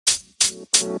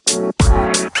Hello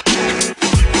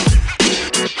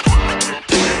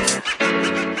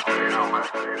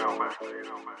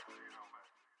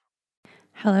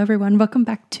everyone, welcome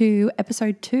back to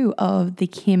episode 2 of the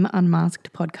Kim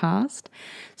Unmasked podcast.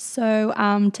 So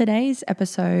today's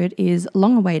episode is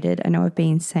long awaited. I know I've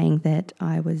been saying that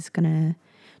I was going to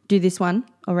do this one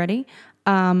already,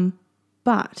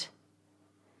 but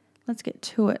let's get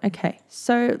to it. Okay,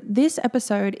 so this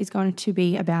episode is going to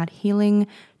be about healing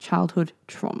childhood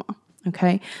trauma.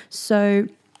 Okay, so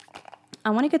I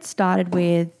want to get started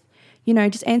with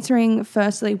just answering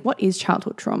firstly, what is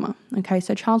childhood trauma? Okay,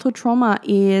 so childhood trauma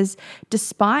is,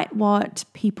 despite what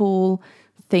people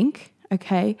think,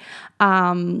 okay,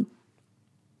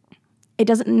 it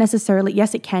doesn't necessarily,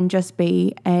 yes, it can just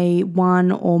be a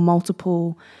one or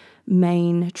multiple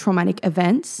main traumatic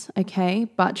events, okay,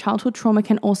 but childhood trauma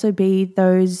can also be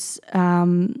those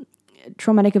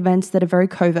traumatic events that are very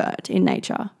covert in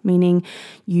nature, meaning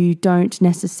you don't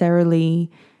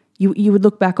necessarily... You would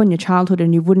look back on your childhood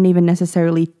and you wouldn't even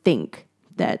necessarily think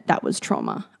that that was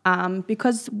trauma.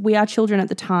 Because we are children at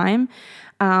the time,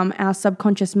 our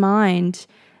subconscious mind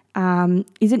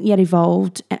isn't yet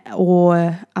evolved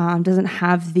or doesn't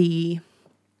have the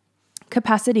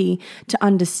capacity to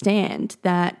understand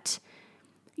that,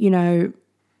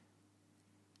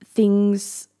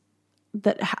 things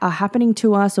that are happening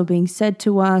to us or being said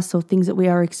to us or things that we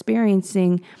are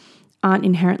experiencing aren't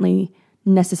inherently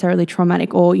necessarily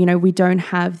traumatic, or we don't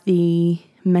have the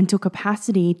mental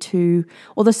capacity to,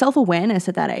 or the self-awareness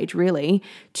at that age really,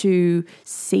 to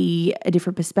see a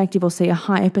different perspective or see a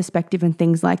higher perspective and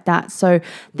things like that. So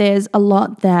there's a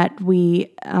lot that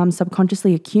we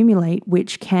subconsciously accumulate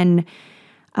which can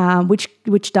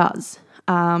which does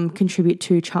contribute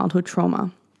to childhood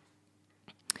trauma.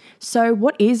 So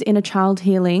what is inner child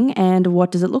healing and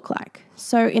what does it look like?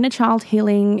 So inner child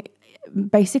healing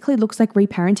basically looks like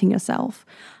reparenting yourself.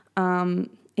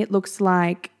 It looks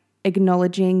like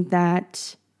acknowledging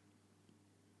that,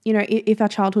 if our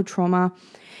childhood trauma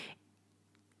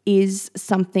is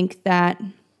something that,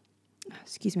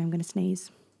 excuse me, I'm going to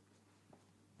sneeze.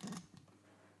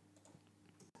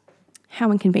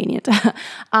 How inconvenient.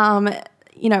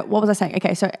 What was I saying?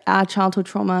 Okay, so our childhood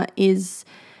trauma is,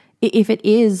 if it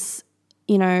is,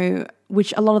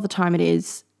 which a lot of the time it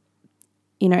is,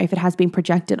 if it has been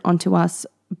projected onto us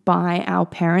by our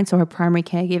parents or our primary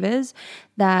caregivers,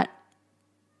 that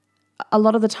a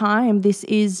lot of the time this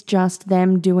is just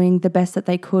them doing the best that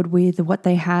they could with what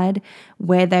they had,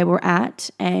 where they were at,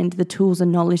 and the tools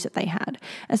and knowledge that they had.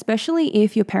 Especially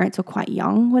if your parents were quite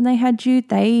young when they had you,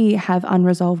 they have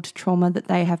unresolved trauma that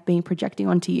they have been projecting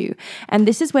onto you. And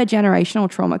this is where generational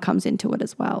trauma comes into it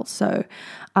as well. So,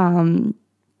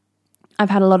 I've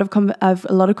had a lot of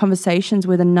conversations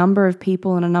with a number of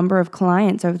people and a number of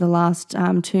clients over the last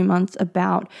 2 months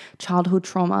about childhood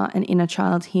trauma and inner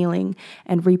child healing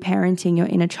and reparenting your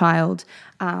inner child.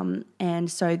 And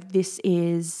so this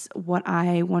is what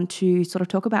I want to sort of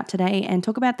talk about today and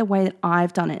talk about the way that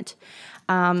I've done it.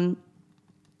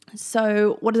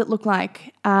 So what does it look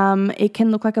like? It can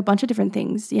look like a bunch of different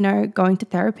things, going to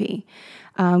therapy,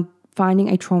 finding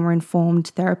a trauma-informed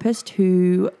therapist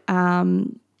who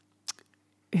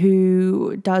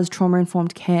does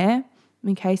trauma-informed care,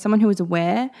 okay, someone who is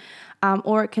aware,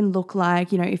 or it can look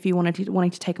like, if you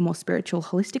wanting to take a more spiritual,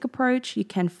 holistic approach, you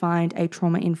can find a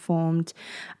trauma-informed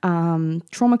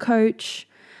trauma coach,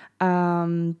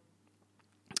 or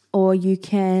you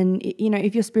can,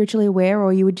 if you're spiritually aware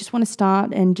or you would just want to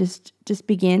start and just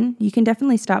begin, you can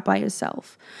definitely start by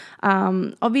yourself.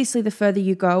 Obviously, the further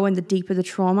you go and the deeper the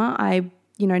trauma,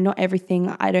 not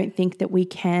everything, I don't think that we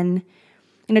can...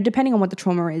 depending on what the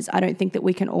trauma is, I don't think that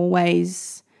we can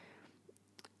always,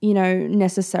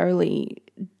 necessarily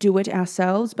do it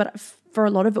ourselves, but for a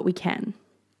lot of it we can.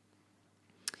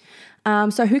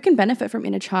 So who can benefit from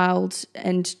inner child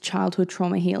and childhood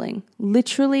trauma healing?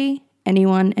 Literally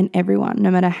anyone and everyone,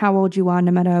 no matter how old you are,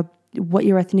 no matter what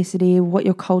your ethnicity, what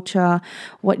your culture,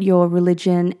 what your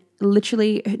religion,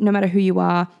 literally no matter who you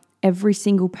are, every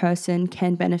single person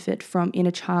can benefit from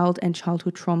inner child and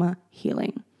childhood trauma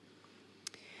healing.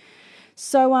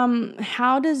 So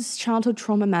how does childhood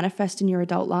trauma manifest in your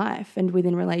adult life and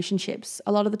within relationships?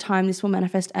 A lot of the time this will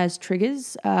manifest as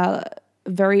triggers,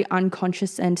 very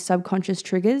unconscious and subconscious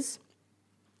triggers.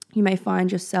 You may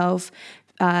find yourself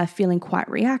feeling quite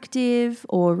reactive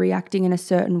or reacting in a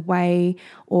certain way,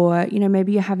 or,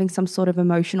 maybe you're having some sort of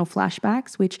emotional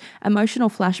flashbacks, which emotional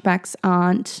flashbacks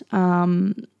aren't...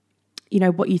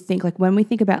 what you think, like when we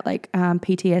think about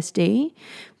PTSD,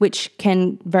 which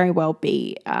can very well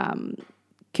be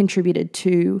contributed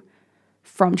to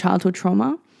from childhood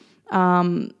trauma,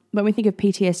 when we think of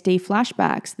PTSD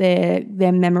flashbacks,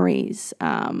 they're memories,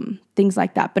 things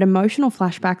like that. But emotional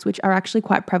flashbacks, which are actually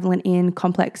quite prevalent in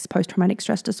complex post-traumatic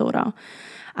stress disorder,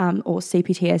 or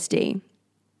CPTSD,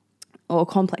 or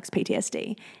complex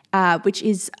PTSD, which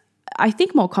is, I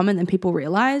think, more common than people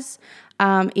realize,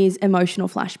 is emotional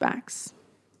flashbacks.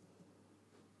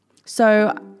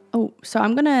 So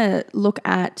I'm going to look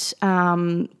at,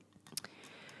 I'm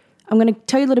going to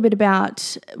tell you a little bit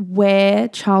about where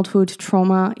childhood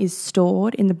trauma is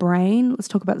stored in the brain. Let's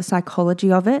talk about the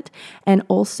psychology of it. And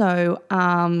also,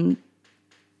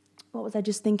 what was I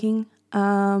just thinking?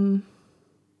 I've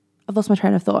lost my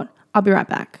train of thought. I'll be right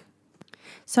back.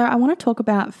 So I want to talk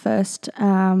about first,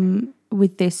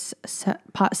 with this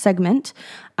segment,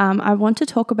 I want to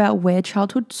talk about where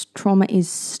childhood trauma is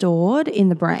stored in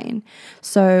the brain.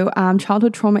 So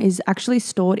childhood trauma is actually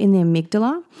stored in the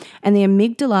amygdala. And the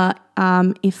amygdala,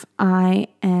 if I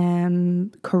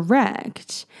am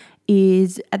correct,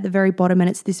 is at the very bottom, and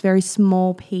it's this very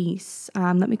small piece.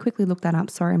 Let me quickly look that up.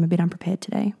 Sorry, I'm a bit unprepared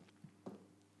today.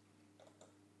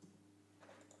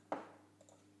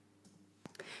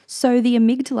 So the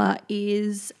amygdala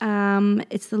is,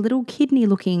 it's the little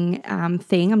kidney-looking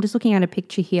thing. I'm just looking at a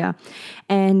picture here,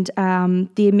 and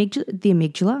the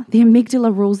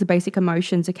amygdala rules the basic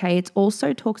emotions. Okay, it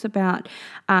also talks about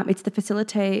it's a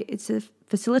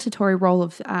facilitatory role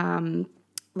of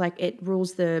like it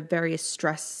rules the various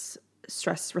stress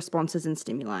responses and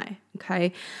stimuli.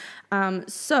 Okay,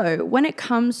 so when it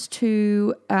comes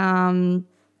to the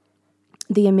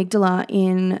amygdala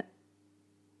in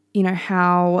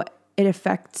how it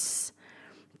affects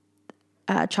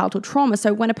childhood trauma.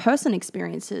 So when a person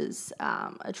experiences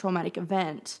a traumatic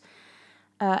event,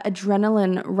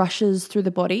 adrenaline rushes through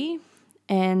the body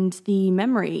and the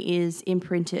memory is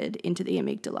imprinted into the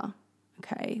amygdala,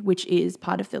 okay, which is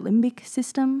part of the limbic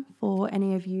system for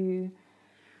any of you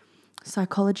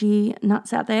psychology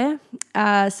nuts out there.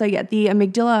 So the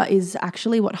amygdala is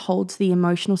actually what holds the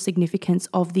emotional significance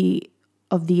of the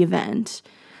event.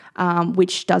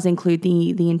 Which does include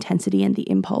the intensity and the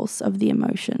impulse of the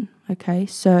emotion. Okay,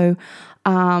 so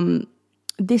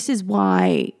this is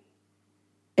why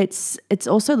it's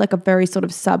also like a very sort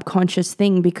of subconscious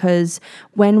thing, because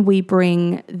when we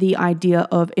bring the idea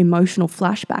of emotional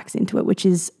flashbacks into it, which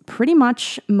is pretty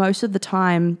much most of the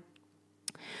time,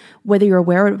 whether you're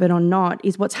aware of it or not,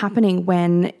 is what's happening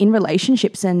when in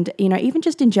relationships and even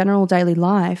just in general daily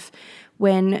life,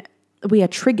 when we are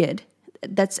triggered.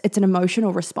 It's an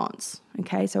emotional response,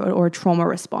 okay? So, or a trauma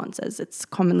response, as it's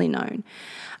commonly known.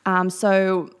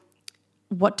 So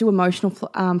what do emotional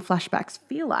flashbacks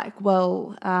feel like?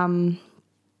 Well,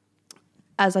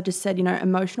 as I just said,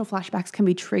 emotional flashbacks can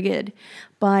be triggered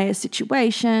by a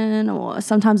situation or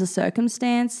sometimes a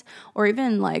circumstance or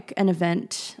even like an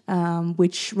event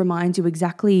which reminds you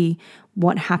exactly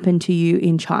what happened to you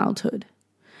in childhood.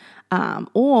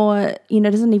 Or, it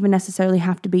doesn't even necessarily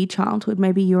have to be childhood.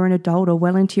 Maybe you're an adult or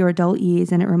well into your adult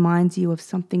years and it reminds you of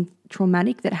something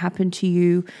traumatic that happened to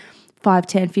you 5,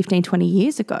 10, 15, 20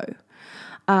 years ago.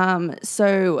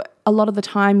 So a lot of the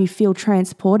time you feel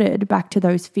transported back to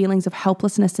those feelings of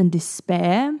helplessness and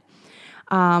despair,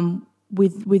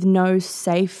 with no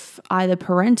safe either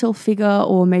parental figure,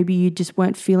 or maybe you just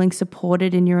weren't feeling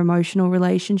supported in your emotional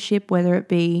relationship, whether it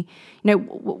be,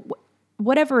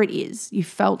 whatever it is, you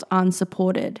felt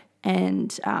unsupported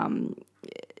and,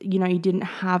 you didn't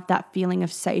have that feeling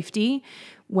of safety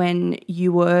when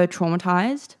you were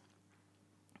traumatized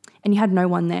and you had no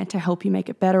one there to help you make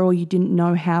it better, or you didn't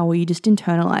know how, or you just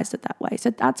internalized it that way. So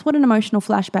that's what an emotional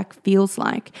flashback feels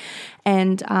like.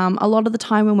 And a lot of the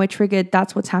time when we're triggered,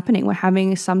 that's what's happening. We're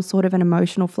having some sort of an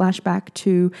emotional flashback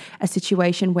to a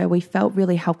situation where we felt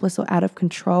really helpless or out of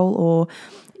control, or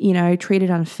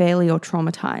treated unfairly or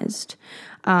traumatized.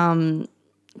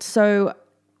 So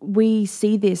we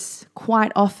see this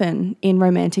quite often in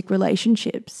romantic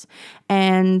relationships.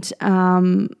 And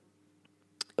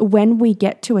when we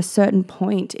get to a certain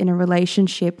point in a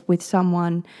relationship with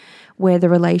someone where the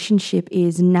relationship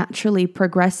is naturally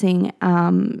progressing,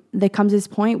 there comes this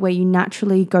point where you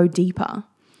naturally go deeper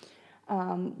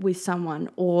with someone,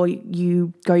 or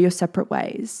you go your separate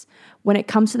ways. When it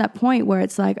comes to that point where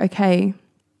it's like, okay,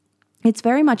 it's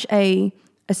very much a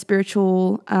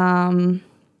spiritual,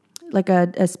 like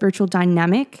a spiritual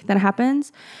dynamic that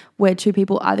happens where two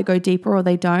people either go deeper or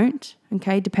they don't,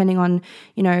 okay, depending on,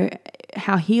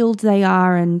 how healed they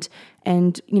are and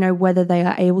whether they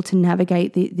are able to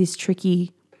navigate these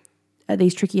tricky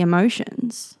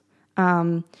emotions.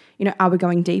 Are we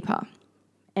going deeper?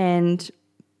 And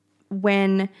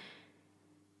when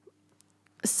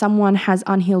someone has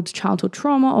unhealed childhood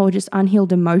trauma or just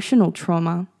unhealed emotional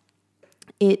trauma,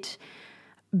 it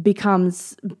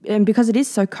becomes, and because it is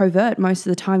so covert most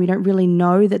of the time, you don't really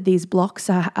know that these blocks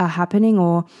are happening,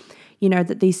 or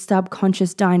that these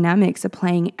subconscious dynamics are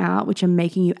playing out, which are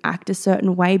making you act a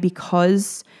certain way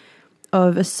because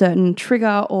of a certain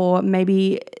trigger, or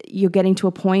maybe you're getting to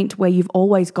a point where you've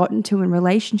always gotten to in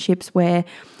relationships where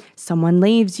someone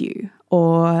leaves you,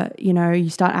 or you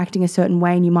start acting a certain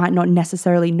way and you might not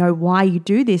necessarily know why you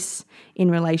do this in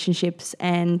relationships,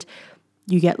 and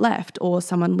you get left, or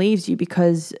someone leaves you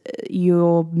because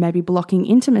you're maybe blocking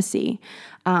intimacy,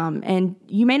 and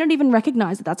you may not even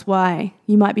recognize that that's why.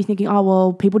 You might be thinking, oh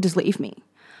well, people just leave me.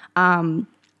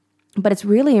 But it's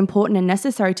really important and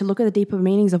necessary to look at the deeper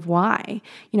meanings of why.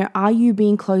 Are you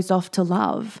being closed off to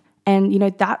love? And,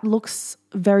 that looks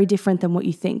very different than what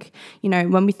you think.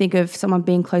 When we think of someone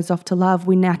being closed off to love,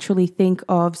 we naturally think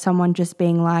of someone just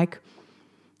being like,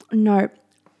 no,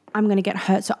 I'm going to get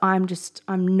hurt, so I'm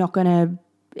not going to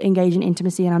engage in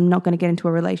intimacy, and I'm not going to get into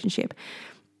a relationship.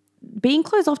 Being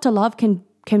closed off to love can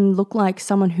look like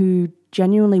someone who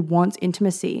genuinely wants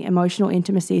intimacy, emotional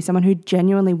intimacy, someone who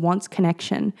genuinely wants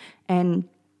connection and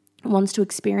wants to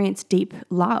experience deep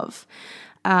love.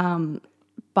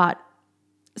 But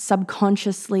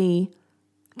subconsciously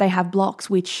they have blocks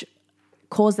which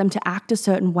cause them to act a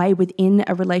certain way within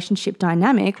a relationship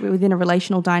dynamic, within a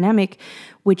relational dynamic,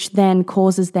 which then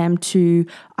causes them to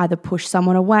either push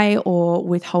someone away or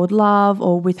withhold love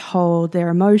or withhold their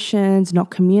emotions, not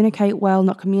communicate well,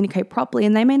 not communicate properly.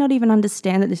 And they may not even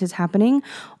understand that this is happening,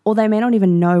 or they may not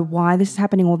even know why this is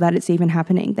happening or that it's even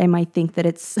happening. They might think that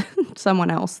it's someone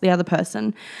else, the other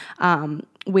person,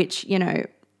 which,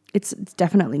 it's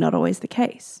definitely not always the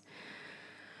case.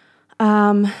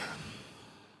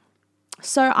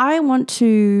 So I want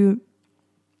to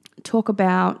talk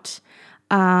about,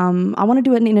 I want to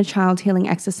do an inner child healing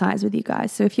exercise with you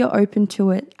guys. So if you're open to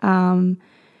it,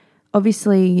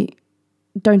 obviously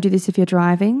don't do this if you're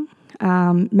driving.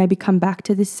 Maybe come back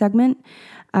to this segment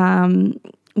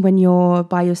when you're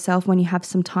by yourself, when you have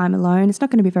some time alone. It's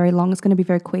not going to be very long. It's going to be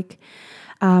very quick.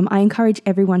 I encourage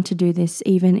everyone to do this,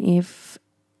 even if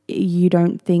you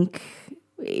don't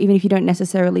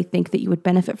necessarily think that you would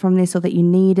benefit from this or that you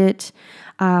need it,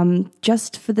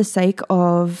 just for the sake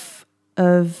of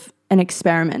an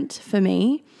experiment for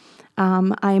me.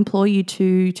 I implore you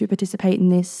to participate in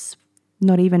this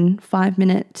not even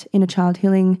 5-minute inner child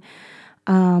healing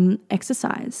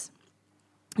exercise.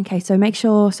 Okay, so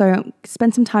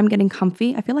spend some time getting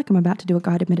comfy. I feel like I'm about to do a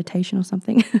guided meditation or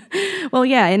something. Well,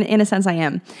 yeah, in a sense I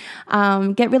am.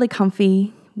 Get really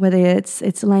comfy, whether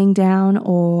it's laying down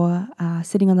or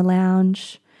sitting on the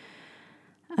lounge.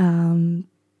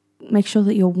 Make sure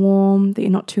that you're warm, that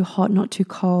you're not too hot, not too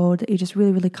cold, that you're just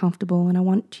really, really comfortable. And I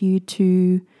want you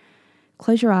to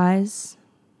close your eyes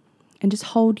and just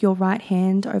hold your right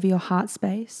hand over your heart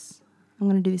space. I'm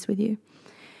going to do this with you.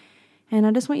 And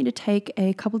I just want you to take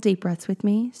a couple deep breaths with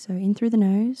me. So in through the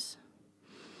nose,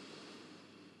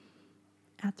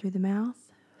 out through the mouth.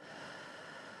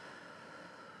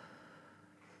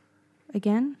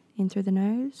 Again, in through the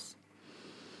nose,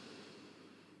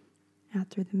 out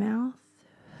through the mouth.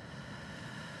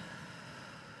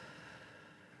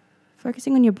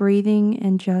 Focusing on your breathing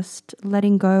and just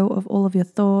letting go of all of your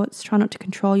thoughts. Try not to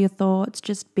control your thoughts.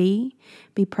 Just be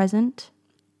present.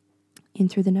 In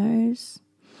through the nose,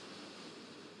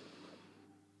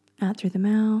 out through the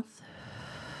mouth.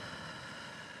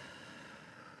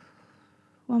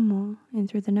 One more. In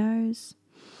through the nose,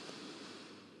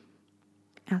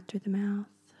 out through the mouth.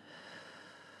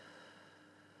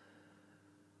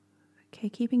 Okay,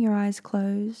 keeping your eyes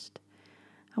closed,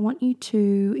 I want you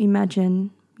to imagine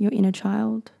your inner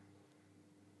child.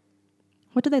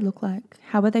 What do they look like?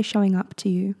 How are they showing up to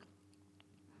you?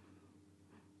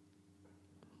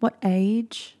 What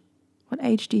age? What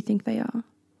age do you think they are?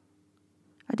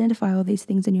 Identify all these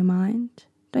things in your mind.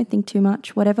 Don't think too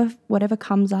much. Whatever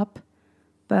comes up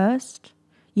first,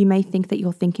 you may think that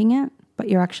you're thinking it, but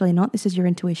you're actually not. This is your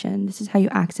intuition. This is how you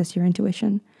access your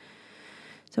intuition.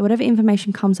 So whatever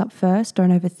information comes up first,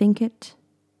 don't overthink it.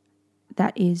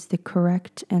 That is the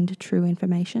correct and true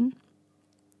information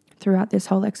throughout this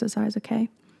whole exercise, okay?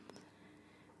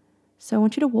 So I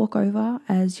want you to walk over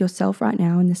as yourself right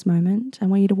now in this moment. I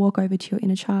want you to walk over to your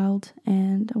inner child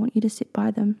and I want you to sit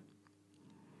by them.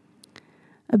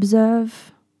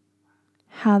 Observe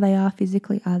how they are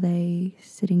physically. Are they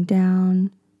sitting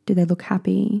down? Do they look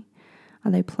happy?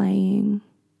 Are they playing?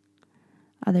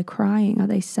 Are they crying? Are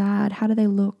they sad? How do they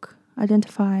look?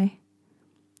 Identify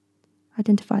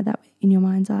that in your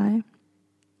mind's eye.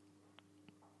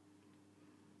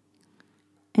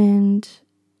 And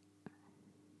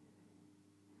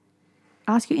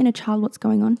ask your inner child what's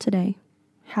going on today.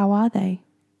 How are they?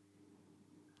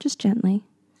 Just gently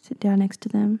sit down next to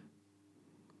them.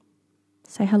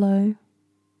 Say hello.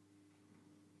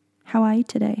 How are you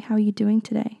today? How are you doing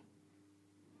today?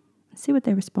 See what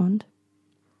they respond.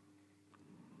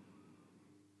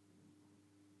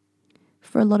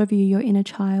 For a lot of you, your inner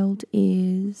child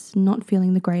is not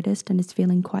feeling the greatest and is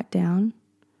feeling quite down.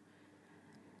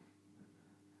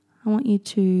 I want you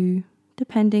to,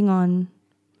 depending on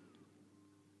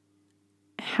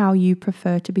how you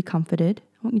prefer to be comforted,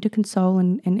 I want you to console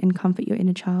and comfort your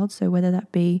inner child. So whether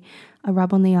that be a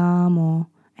rub on the arm or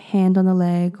a hand on the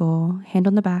leg or hand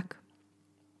on the back,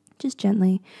 just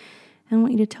gently. And I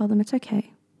want you to tell them it's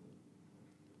okay.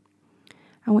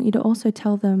 I want you to also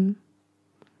tell them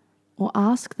or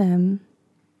ask them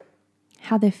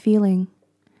how they're feeling.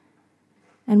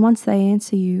 And once they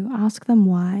answer you, ask them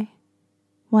why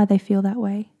they feel that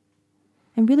way.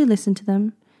 And really listen to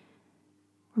them.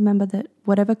 Remember that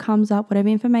whatever comes up, whatever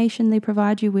information they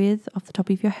provide you with off the top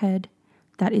of your head,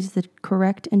 that is the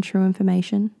correct and true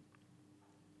information.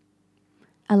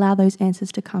 Allow those answers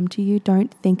to come to you.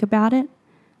 Don't think about it.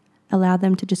 Allow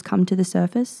them to just come to the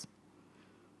surface.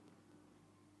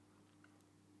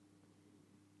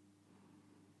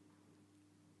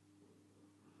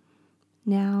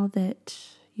 Now that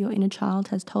your inner child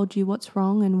has told you what's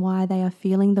wrong and why they are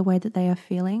feeling the way that they are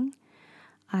feeling,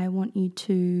 I want you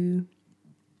to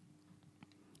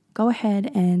go ahead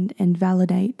and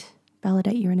validate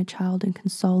your inner child and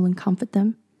console and comfort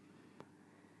them.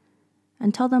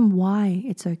 And tell them why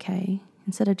it's okay.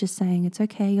 Instead of just saying, it's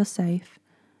okay, you're safe.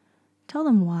 Tell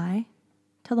them why.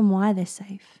 Tell them why they're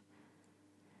safe.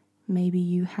 Maybe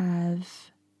you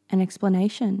have an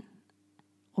explanation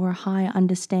or a higher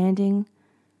understanding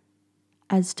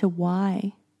as to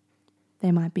why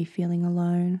they might be feeling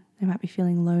alone, they might be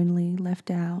feeling lonely, left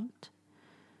out,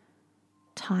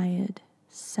 tired,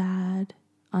 sad,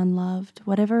 unloved,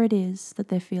 whatever it is that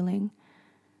they're feeling.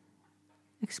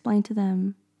 Explain to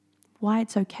them why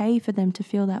it's okay for them to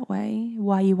feel that way,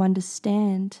 why you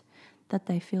understand that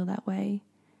they feel that way.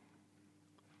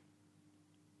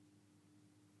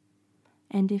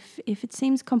 And if it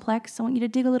seems complex, I want you to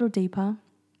dig a little deeper.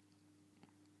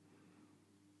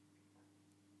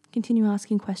 Continue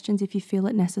asking questions if you feel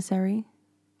it necessary.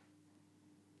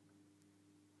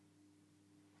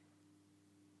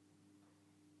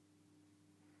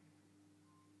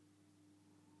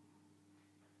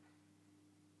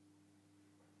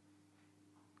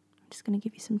 I'm just going to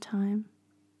give you some time.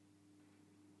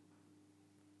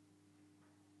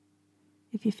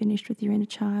 If you're finished with your inner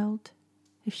child,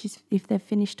 if they've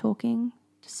finished talking,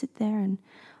 just sit there and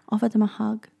offer them a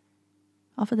hug.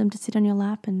 Offer them to sit on your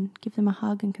lap and give them a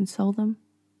hug and console them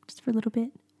just for a little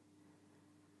bit.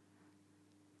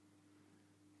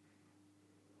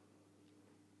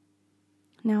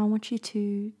 Now I want you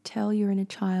to tell your inner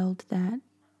child that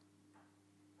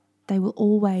they will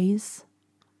always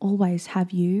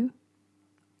have you.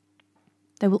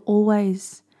 They will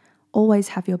always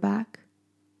have your back.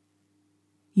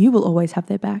 You will always have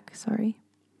their back,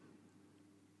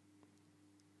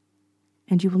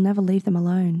 And you will never leave them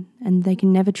alone. And they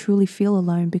can never truly feel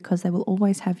alone because they will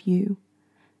always have you.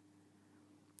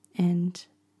 And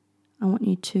I want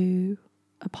you to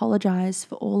apologize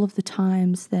for all of the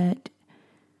times that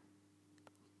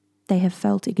they have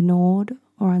felt ignored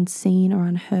or unseen or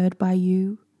unheard by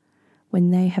you,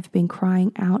 when they have been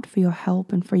crying out for your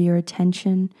help and for your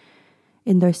attention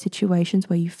in those situations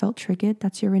where you felt triggered.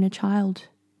 That's your inner child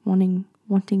wanting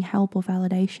help or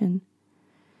validation.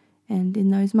 And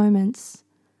in those moments,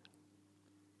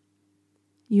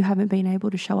 you haven't been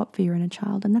able to show up for your inner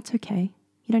child, and that's okay.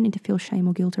 You don't need to feel shame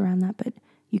or guilt around that, but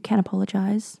you can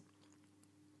apologize.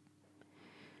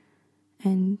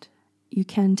 And you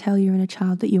can tell your inner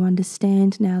child that you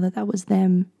understand now that that was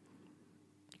them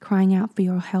crying out for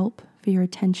your help, for your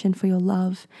attention, for your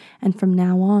love. And from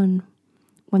now on,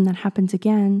 when that happens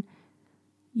again,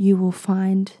 you will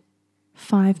find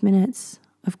 5 minutes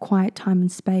of quiet time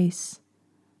and space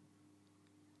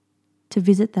to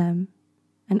visit them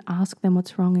and ask them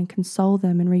what's wrong and console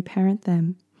them and reparent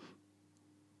them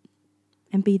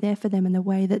and be there for them in the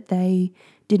way that they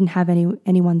didn't have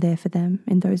anyone there for them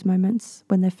in those moments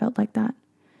when they felt like that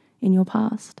in your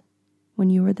past, when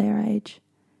you were their age.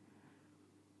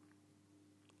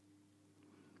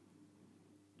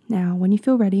 Now, when you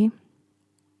feel ready,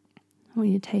 I want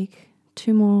you to take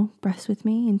 2 more breaths with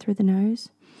me, in through the nose,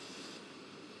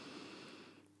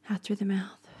 out through the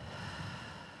mouth.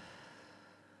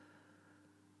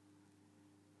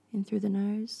 In through the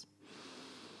nose,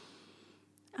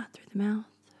 out through the mouth.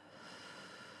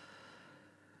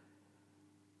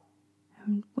 And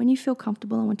When you feel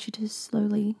comfortable, I want you to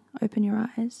slowly open your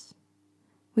eyes.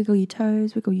 Wiggle your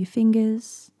toes, wiggle your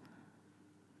fingers.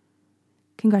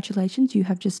 Congratulations, you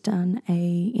have just done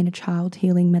a inner child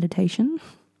healing meditation.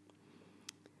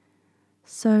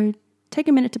 So take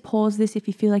a minute to pause this if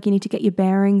you feel like you need to get your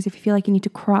bearings, if you feel like you need to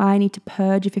cry, need to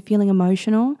purge, if you're feeling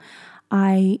emotional.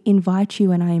 I invite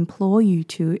you and I implore you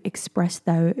to express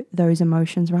those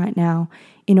emotions right now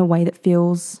in a way that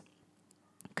feels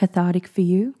cathartic for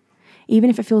you. Even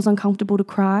if it feels uncomfortable to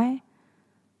cry,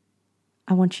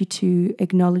 I want you to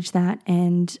acknowledge that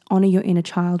and honor your inner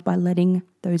child by letting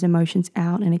those emotions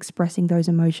out and expressing those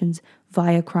emotions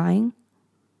via crying.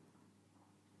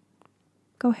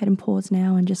 Go ahead and pause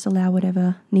now and just allow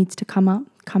whatever needs to come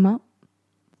up.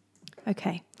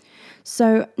 Okay,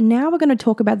 so now we're going to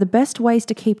talk about the best ways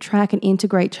to keep track and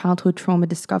integrate childhood trauma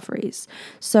discoveries.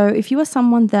 So if you are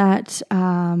someone that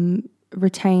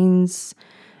retains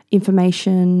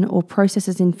information or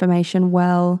processes information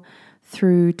well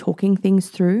through talking things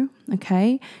through,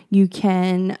 okay, you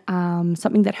can,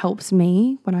 something that helps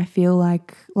me when I feel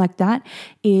like that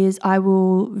is I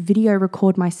will video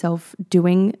record myself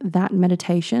doing that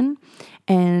meditation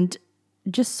and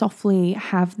just softly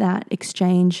have that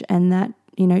exchange and that,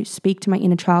 speak to my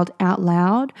inner child out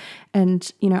loud,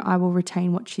 and, I will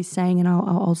retain what she's saying and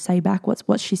I'll say back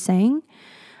what she's saying.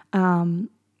 And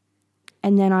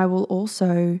then I will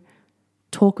also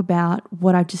talk about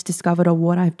what I've just discovered or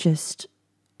what I've just,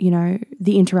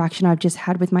 the interaction I've just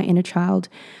had with my inner child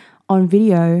on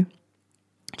video,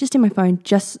 just in my phone,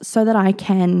 just so that I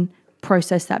can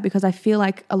process that, because I feel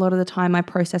like a lot of the time I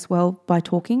process well by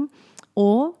talking.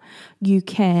 Or you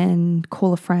can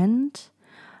call a friend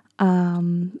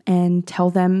and tell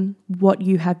them what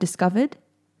you have discovered,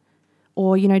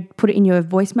 or, put it in your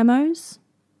voice memos.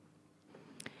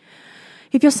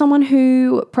 If you're someone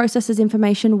who processes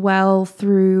information well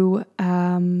through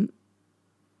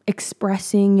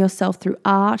expressing yourself through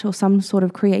art or some sort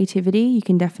of creativity, you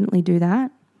can definitely do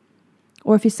that.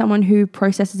 Or if you're someone who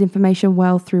processes information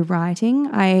well through writing,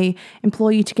 I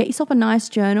implore you to get yourself a nice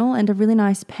journal and a really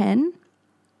nice pen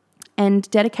and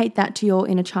dedicate that to your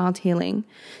inner child healing.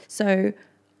 So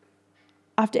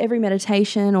after every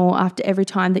meditation or after every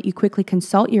time that you quickly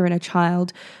consult your inner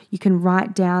child, you can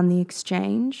write down the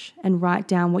exchange and write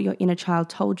down what your inner child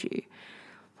told you.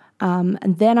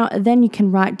 And then you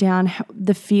can write down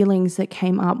the feelings that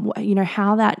came up,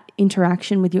 how that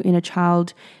interaction with your inner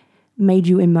child made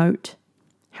you emote,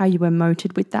 how you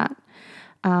emoted with that.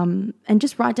 And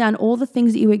just write down all the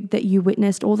things that you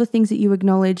witnessed, all the things that you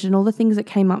acknowledged, and all the things that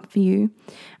came up for you.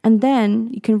 And then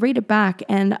you can read it back,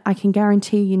 and I can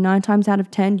guarantee you 9 times out of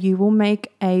 10, you will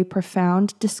make a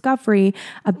profound discovery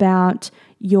about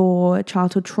your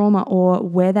childhood trauma or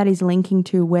where that is linking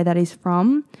to, where that is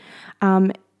from.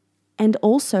 And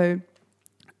also,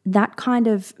 that kind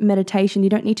of meditation, you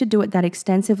don't need to do it that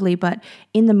extensively, but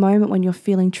in the moment when you're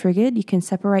feeling triggered, you can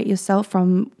separate yourself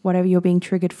from whatever you're being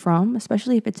triggered from,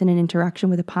 especially if it's in an interaction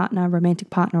with a partner, a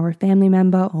romantic partner, or a family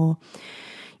member, or,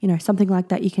 something like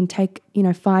that. You can take,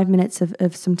 5 minutes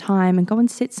of some time and go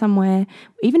and sit somewhere,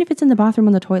 even if it's in the bathroom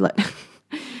or the toilet.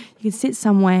 You can sit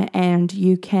somewhere and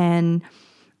you can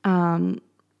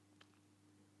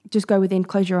just go within,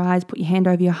 close your eyes, put your hand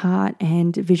over your heart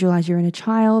and visualize your inner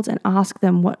child and ask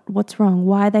them what's wrong.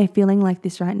 Why are they feeling like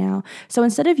this right now? So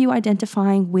instead of you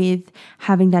identifying with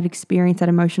having that experience, that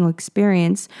emotional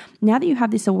experience, now that you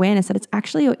have this awareness that it's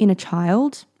actually your inner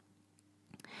child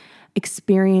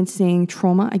experiencing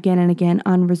trauma again and again,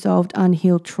 unresolved,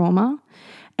 unhealed trauma.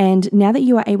 And now that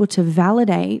you are able to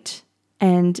validate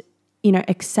and,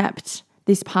 accept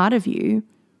this part of you,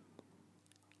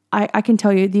 I can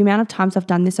tell you the amount of times I've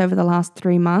done this over the last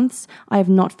 3 months, I have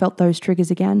not felt those triggers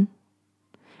again.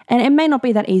 And it may not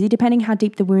be that easy depending how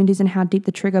deep the wound is and how deep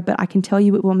the trigger, but I can tell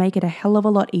you it will make it a hell of a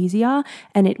lot easier,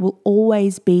 and it will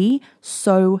always be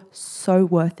so, so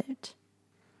worth it.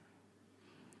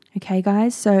 Okay,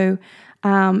 guys? So,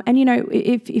 and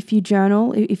if you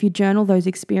journal those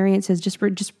experiences,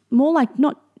 just more like,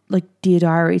 not like Dear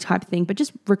Diary type thing, but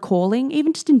just recalling,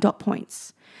 even just in dot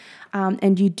points.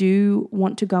 And you do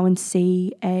want to go and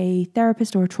see a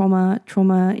therapist or a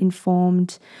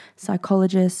trauma-informed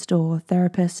psychologist or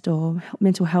therapist or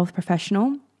mental health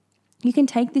professional, you can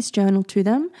take this journal to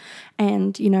them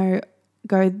and,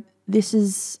 go,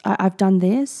 I've done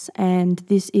this and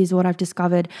this is what I've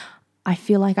discovered. I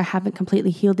feel like I haven't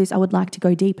completely healed this. I would like to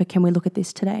go deeper. Can we look at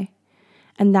this today?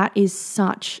 And that is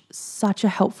such a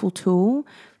helpful tool.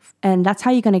 And that's how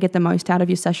you're going to get the most out of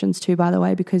your sessions too, by the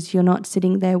way, because you're not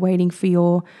sitting there waiting for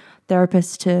your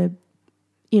therapist to,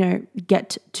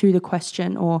 get to the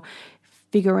question or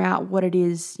figure out what it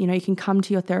is. You know, you can come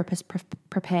to your therapist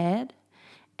prepared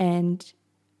and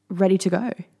ready to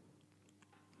go.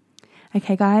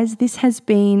 Okay, guys, this has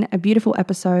been a beautiful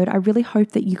episode. I really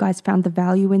hope that you guys found the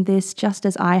value in this, just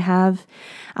as I have.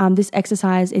 This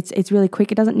exercise, it's really quick.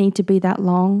 It doesn't need to be that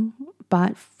long,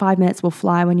 but 5 minutes will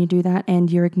fly when you do that, and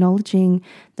you're acknowledging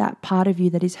that part of you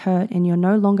that is hurt, and you're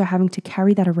no longer having to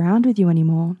carry that around with you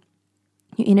anymore.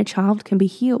 Your inner child can be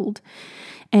healed.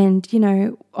 And, you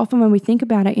know, often when we think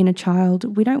about our inner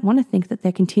child, we don't want to think that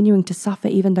they're continuing to suffer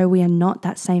even though we are not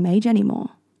that same age anymore.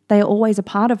 They are always a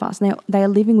part of us. They are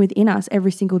living within us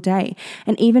every single day.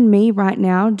 And even me right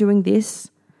now doing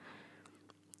this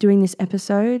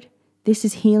episode, this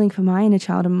is healing for my inner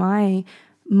child. And my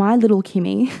little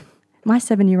Kimmy, my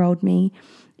 7-year-old me,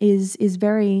 is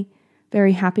very,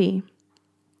 very happy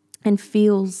and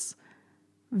feels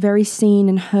very seen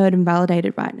and heard and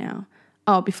validated right now.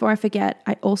 Oh, before I forget,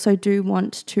 I also do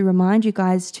want to remind you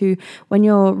guys to, when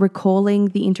you're recalling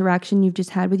the interaction you've just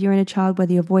had with your inner child,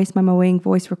 whether you're voice memoing,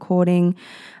 voice recording,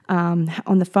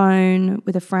 on the phone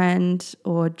with a friend,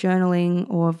 or journaling,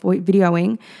 or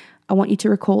videoing, I want you to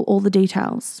recall all the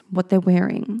details, what they're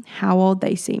wearing, how old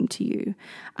they seem to you,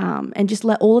 and just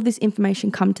let all of this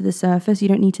information come to the surface. You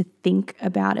don't need to think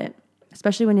about it,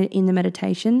 especially when you're in the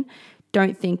meditation.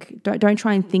 Don't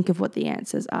try and think of what the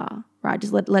answers are, right?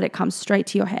 Just let it come straight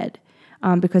to your head,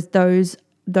 because those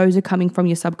are coming from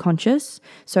your subconscious.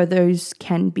 So those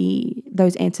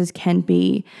answers can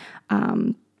be,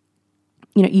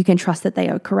 you can trust that they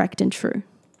are correct and true.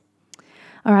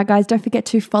 All right, guys, don't forget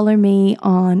to follow me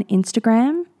on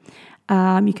Instagram.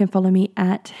 You can follow me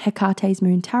at Hecate's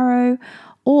Moon Tarot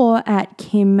or at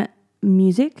Kim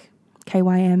Music,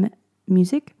 KYM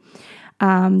Music.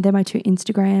 They're my 2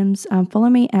 Instagrams. Follow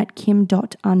me at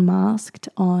kim.unmasked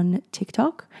on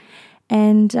TikTok.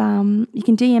 And you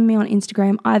can DM me on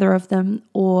Instagram, either of them,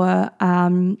 or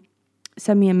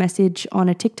send me a message on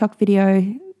a TikTok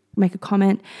video, make a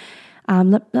comment.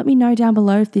 Let me know down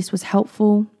below if this was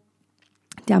helpful.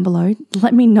 Down below,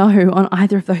 let me know on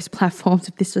either of those platforms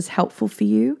if this was helpful for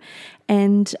you.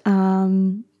 And let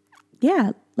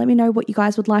me know what you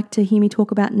guys would like to hear me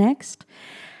talk about next.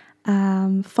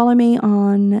 Follow me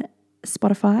on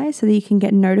Spotify so that you can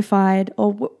get notified,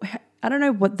 or I don't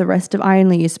know what the rest of, I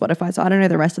only use Spotify, so I don't know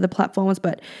the rest of the platforms,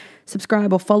 but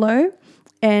subscribe or follow.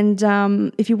 And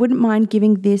if you wouldn't mind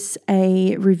giving this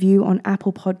a review on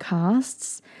Apple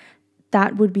Podcasts,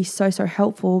 that would be so, so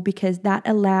helpful, because that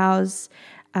allows,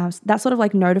 that sort of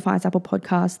like notifies Apple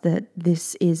Podcasts that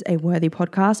this is a worthy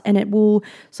podcast, and it will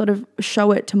sort of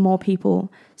show it to more people.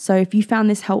 So if you found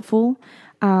this helpful,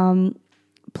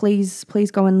 please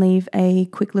go and leave a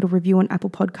quick little review on Apple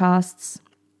Podcasts,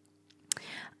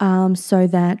 so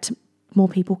that more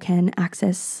people can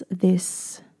access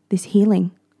this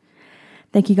healing.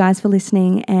 Thank you guys for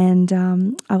listening,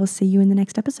 and I will see you in the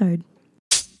next episode.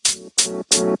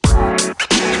 You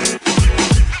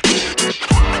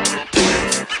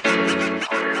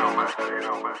know,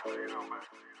 man.